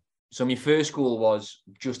step. So my first goal was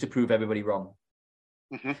just to prove everybody wrong.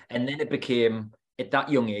 Mm-hmm. And then it became, at that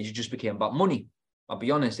young age, it just became about money. I'll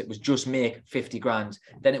be honest, it was just make 50 grand.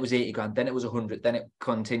 Then it was 80 grand. Then it was 100. Then it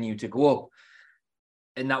continued to go up.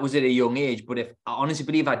 And that was at a young age. But I honestly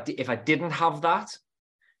believe if I didn't have that,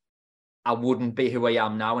 I wouldn't be who I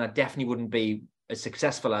am now. And I definitely wouldn't be as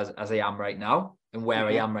successful as I am right now, and where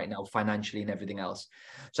I am right now financially and everything else.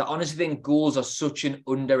 So I honestly think goals are such an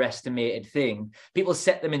underestimated thing. People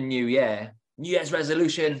set them in New Year's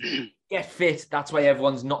resolution, get fit. That's why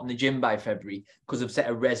everyone's not in the gym by February, because they've set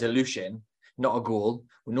a resolution, not a goal,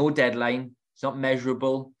 with no deadline. It's not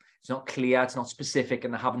measurable. It's not clear. It's not specific,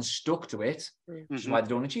 and they haven't stuck to it, which is why they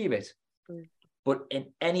don't achieve it. But in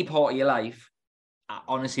any part of your life, I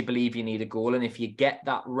honestly believe you need a goal. And if you get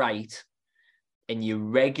that right and you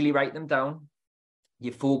regularly write them down,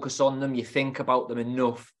 you focus on them, you think about them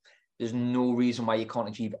enough, there's no reason why you can't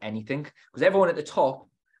achieve anything. Because everyone at the top,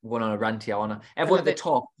 I'm going on a rant here, everyone at the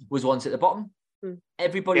top was once at the bottom.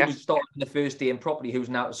 Everybody was starting the first day in property, who's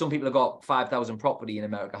now, some people have got 5,000 property in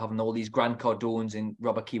America, having all these Grant Cardones and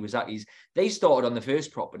Robert Kiyosaki's. They started on the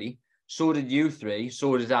first property. So did you three,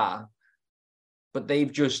 so did I. But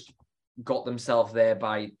they've just got themselves there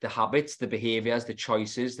by the habits, the behaviors, the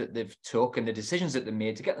choices that they've took, and the decisions that they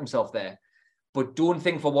made to get themselves there. But don't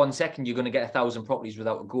think for 1 second you're going to get 1,000 properties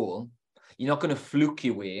without a goal. You're not going to fluke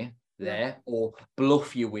your way there, or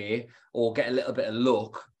bluff your way, or get a little bit of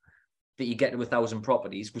luck that you get to 1,000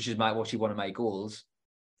 properties, which is actually one of my goals.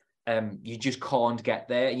 You just can't get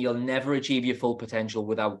there, and you'll never achieve your full potential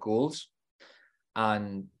without goals.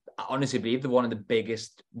 And I honestly believe they're one of the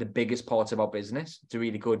biggest parts of our business. It's a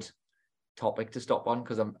really good topic to stop on,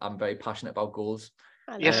 because I'm very passionate about goals.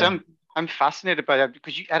 Yes, I'm fascinated by that,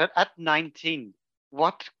 because you at 19,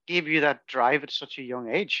 what gave you that drive at such a young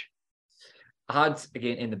age? I had,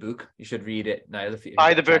 again, in the book, you should read it now.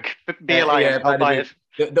 Buy the book, be alive, I'll buy it.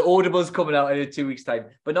 The Audible's coming out in 2 weeks' time.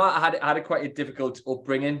 But no, I had a quite a difficult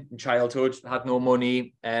upbringing in childhood. I had no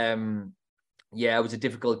money. It was a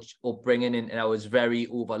difficult upbringing, and I was very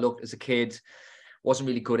overlooked as a kid. Wasn't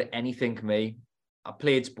really good at anything, me. I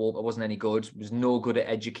played sport, but wasn't any good. Was no good at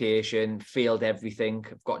education, failed everything.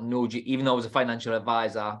 I've got no, even though I was a financial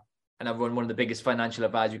advisor and I run one of the biggest financial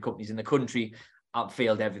advisory companies in the country, I've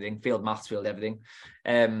failed everything, failed maths, failed everything.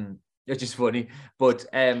 Which is funny. But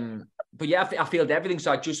yeah, I failed everything.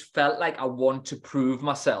 So I just felt like I want to prove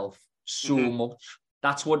myself so much.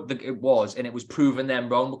 That's what it was. And it was proving them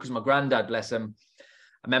wrong, because my granddad, bless him,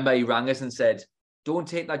 I remember he rang us and said, don't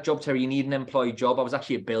take that job, Terry. You need an employed job. I was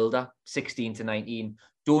actually a builder, 16 to 19.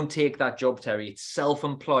 Don't take that job, Terry. It's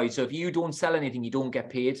self-employed. So if you don't sell anything, you don't get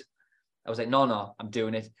paid. I was like, no, I'm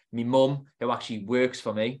doing it. My mum, who actually works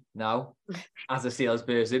for me now as a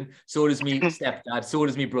salesperson, so does me stepdad, so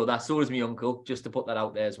does my brother, so does my uncle, just to put that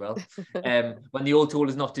out there as well. When they all told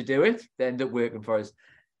us not to do it, they ended up working for us.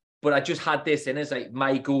 But I just had this in as like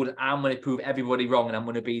my goal. I'm going to prove everybody wrong, and I'm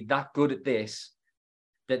going to be that good at this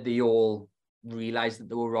that they all realized that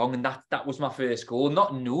they were wrong. And that was my first goal,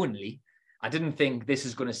 not knowingly. I didn't think this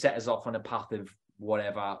is going to set us off on a path of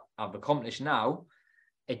whatever I've accomplished now.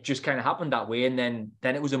 It just kind of happened that way. And then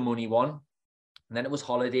it was a money one. And then it was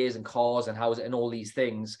holidays and cars and houses and all these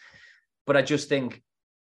things. But I just think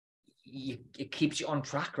it keeps you on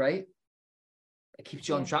track, right? It keeps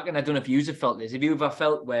you on track. And I don't know if you have felt this. Have you ever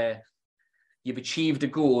felt where you've achieved a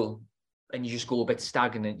goal and you just go a bit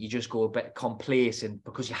stagnant, you just go a bit complacent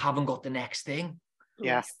because you haven't got the next thing?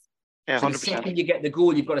 Yes. Yeah, 100%. So the second you get the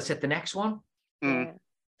goal, you've got to set the next one. Yeah.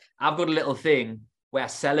 I've got a little thing where I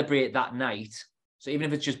celebrate that night. So even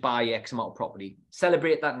if it's just buy X amount of property,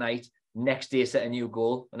 celebrate that night, next day set a new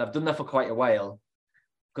goal. And I've done that for quite a while,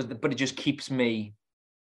 but it just keeps me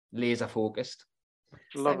laser focused.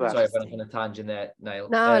 Love that. Sorry if I went on a tangent there, Niall.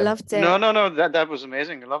 No, I loved it. No, that was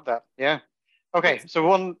amazing. I love that. Yeah. Okay, so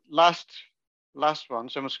one last one.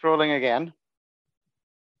 So I'm scrolling again.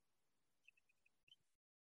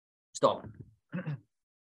 Stop.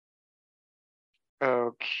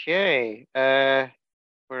 Okay. Where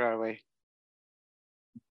are we?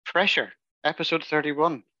 Pressure. Episode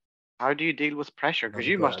 31. How do you deal with pressure? Because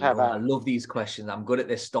you must have. I love these questions. I'm good at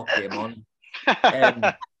this. Stop game on.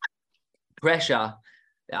 Pressure.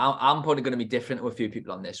 I'm probably going to be different to a few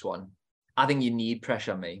people on this one. I think you need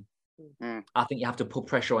pressure, me. I think you have to put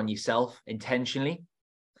pressure on yourself intentionally.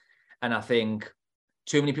 And I think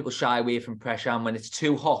too many people shy away from pressure. And when it's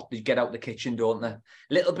too hot, they get out the kitchen, don't they? A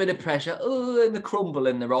little bit of pressure, and they crumble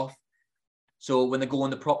and they're off. So when they go on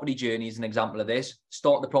the property journey, is an example of this.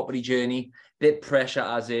 Start the property journey, bit pressure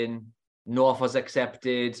as in no offers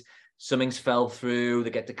accepted, something's fell through,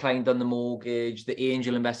 they get declined on the mortgage, the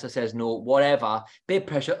angel investor says no, whatever. Bit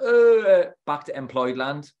pressure, back to employed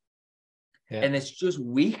land. Yeah. And it's just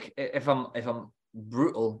weak. If I'm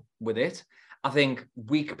brutal with it, I think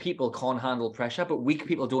weak people can't handle pressure, but weak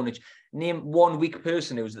people don't. Name one weak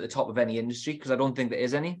person who's at the top of any industry, because I don't think there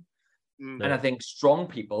is any. And I think strong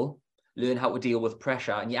people learn how to deal with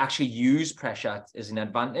pressure, and you actually use pressure as an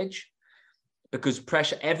advantage, because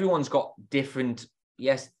pressure, everyone's got different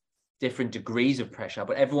degrees of pressure,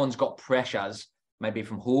 but everyone's got pressures, maybe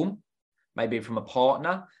from home, maybe from a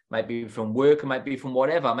partner, might be from work, it might be from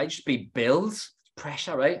whatever. It might just be bills,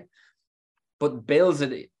 pressure, right? But bills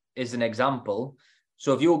is an example.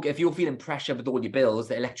 So if you're feeling pressure with all your bills,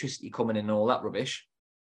 the electricity coming in and all that rubbish,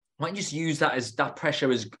 why don't you just use that as that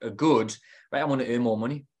pressure as a good, right? I'm going to earn more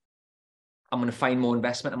money. I'm going to find more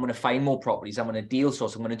investment. I'm going to find more properties. I'm going to deal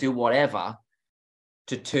source. I'm going to do whatever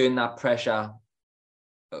to turn that pressure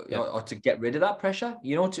or to get rid of that pressure. Do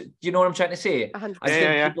you know what I'm trying to say? 100%.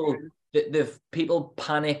 I think people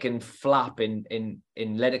panic and flap and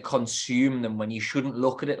let it consume them when you shouldn't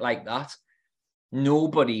look at it like that.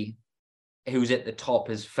 Nobody who's at the top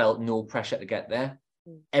has felt no pressure to get there.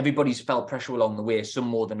 Everybody's felt pressure along the way, some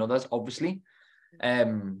more than others, obviously.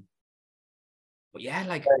 But yeah,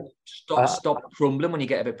 like stop crumbling when you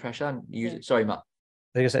get a bit of pressure and use it. Sorry, Matt.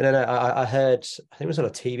 I heard, I think it was on a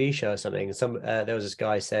TV show or something. There was this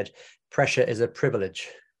guy said, pressure is a privilege.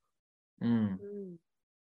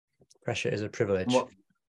 Pressure is a privilege.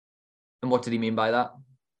 And what did he mean by that?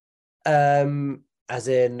 As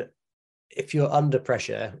in, if you're under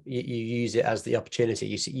pressure, you use it as the opportunity.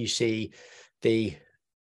 You see the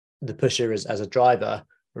pusher as a driver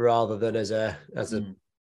rather than as a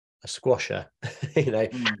squasher,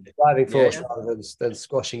 driving force rather than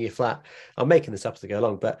squashing you flat. I'm making this up as I go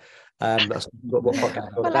along, but that's what podcast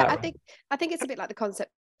is all about. I think it's a bit like the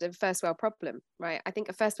concept of first world problem, right? I think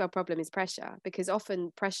a first world problem is pressure, because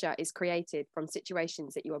often pressure is created from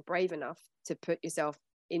situations that you are brave enough to put yourself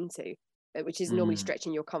into, which is normally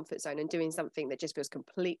stretching your comfort zone and doing something that just feels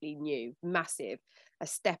completely new, massive, a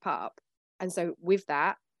step up. And so with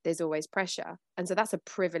that, there's always pressure. And so that's a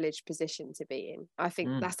privileged position to be in. I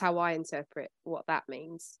think that's how I interpret what that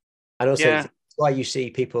means. And also it's why you see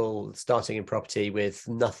people starting in property with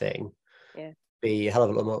nothing be a hell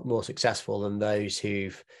of a lot more successful than those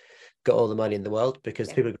who've got all the money in the world, because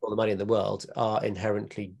people who've got all the money in the world are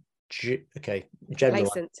inherently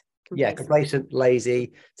complacent,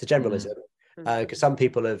 lazy. It's a generalism. Because some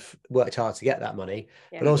people have worked hard to get that money,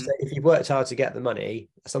 but also if you've worked hard to get the money,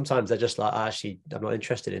 sometimes they're just like, I'm not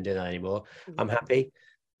interested in doing that anymore. I'm happy,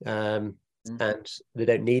 and they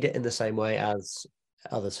don't need it in the same way as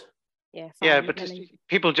others. But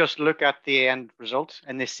people just look at the end result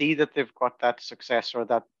and they see that they've got that success or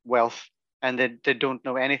that wealth, and they don't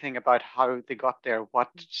know anything about how they got there, what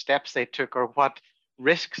steps they took, or what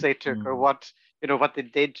risks they took, or what they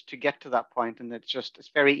did to get to that point. And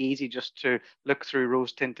it's very easy just to look through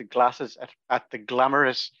rose-tinted glasses at the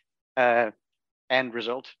glamorous end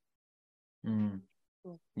result.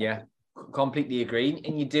 Yeah, completely agree.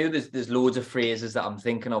 And you do, there's loads of phrases that I'm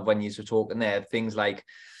thinking of when you were talking there, things like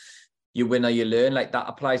you win or you learn, like that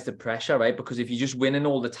applies to pressure, right? Because if you're just winning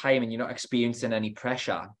all the time and you're not experiencing any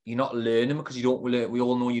pressure, you're not learning, because you don't learn. We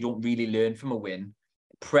all know you don't really learn from a win.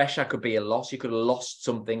 Pressure could be a loss. You could have lost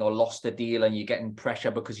something or lost a deal, and you're getting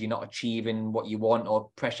pressure because you're not achieving what you want, or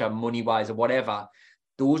pressure money-wise or whatever.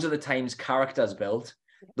 Those are the times character's built.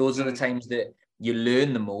 Those are the times that you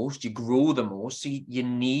learn the most, you grow the most. So you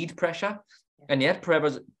need pressure. And yet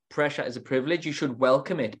pressure is a privilege. You should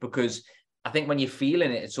welcome it, because I think when you're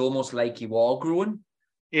feeling it, it's almost like you are growing.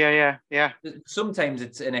 Yeah. Sometimes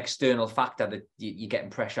it's an external factor that you're getting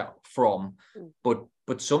pressure from, but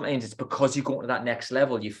sometimes it's because you're going to that next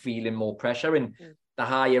level, you're feeling more pressure. And the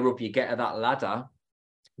higher up you get at that ladder,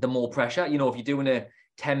 the more pressure. If you're doing a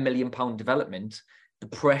 £10 million development, the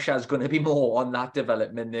pressure is going to be more on that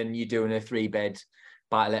development than you're doing a 3-bed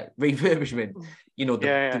buy-let refurbishment.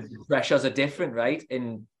 The pressures are different, right?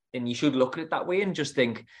 And you should look at it that way and just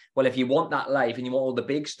think, well, if you want that life and you want all the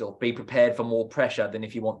big stuff, be prepared for more pressure than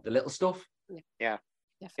if you want the little stuff. Yeah.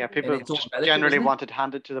 People generally want it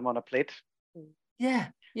handed to them on a plate. Yeah.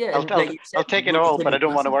 I'll take it all, but I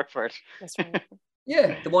don't want to work for it. That's right.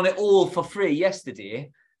 They want it all for free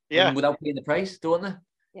yesterday. Without paying the price, don't they?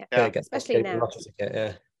 Especially now.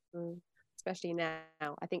 Especially now,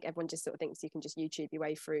 I think everyone just sort of thinks you can just YouTube your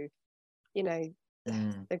way through, the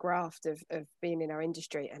graft of being in our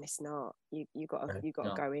industry, and it's not. You got to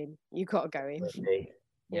go in. You got to go in.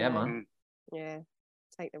 Yeah, man. Yeah,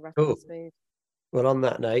 take the rough and smooth. Well, on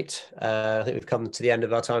that note, I think we've come to the end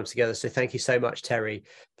of our time together. So thank you so much, Terry,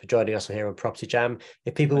 for joining us here on Property Jam.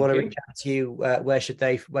 If people want to reach out to you, where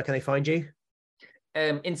can they find you?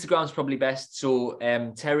 Instagram's probably best. So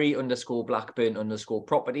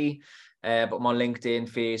Terry_Blackburn_property. But I'm on LinkedIn,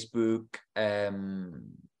 Facebook,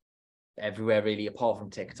 everywhere really, apart from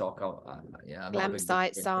TikTok. Glam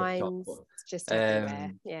site signs, just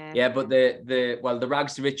everywhere. But the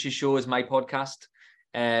Rags to Riches show is my podcast,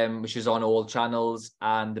 which is on all channels,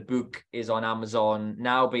 and the book is on Amazon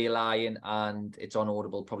now, Be a Lion, and it's on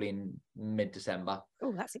Audible probably in mid-December.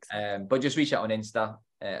 Oh, that's exciting. But just reach out on Insta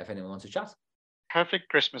if anyone wants to chat. Perfect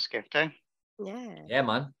Christmas gift, eh? Yeah,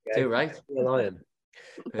 man. Too right. Be a lion.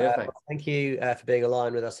 Perfect. Thank you for being a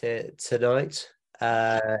lion with us here tonight.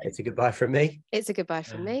 It's a goodbye from me. It's a goodbye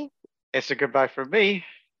from me. It's a goodbye from me.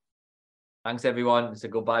 Thanks, everyone. It's a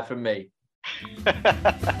goodbye from me.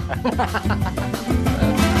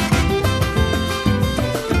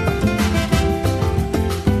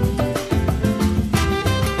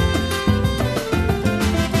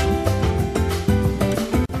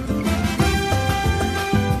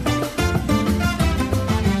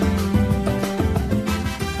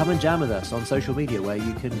 Come and jam with us on social media, where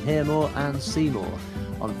you can hear more and see more.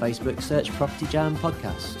 On Facebook, search Property Jam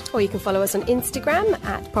Podcast. Or you can follow us on Instagram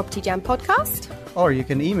at Property Jam Podcast. Or you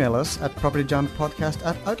can email us at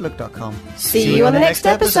propertyjampodcast@outlook.com. See you on the next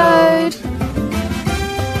episode.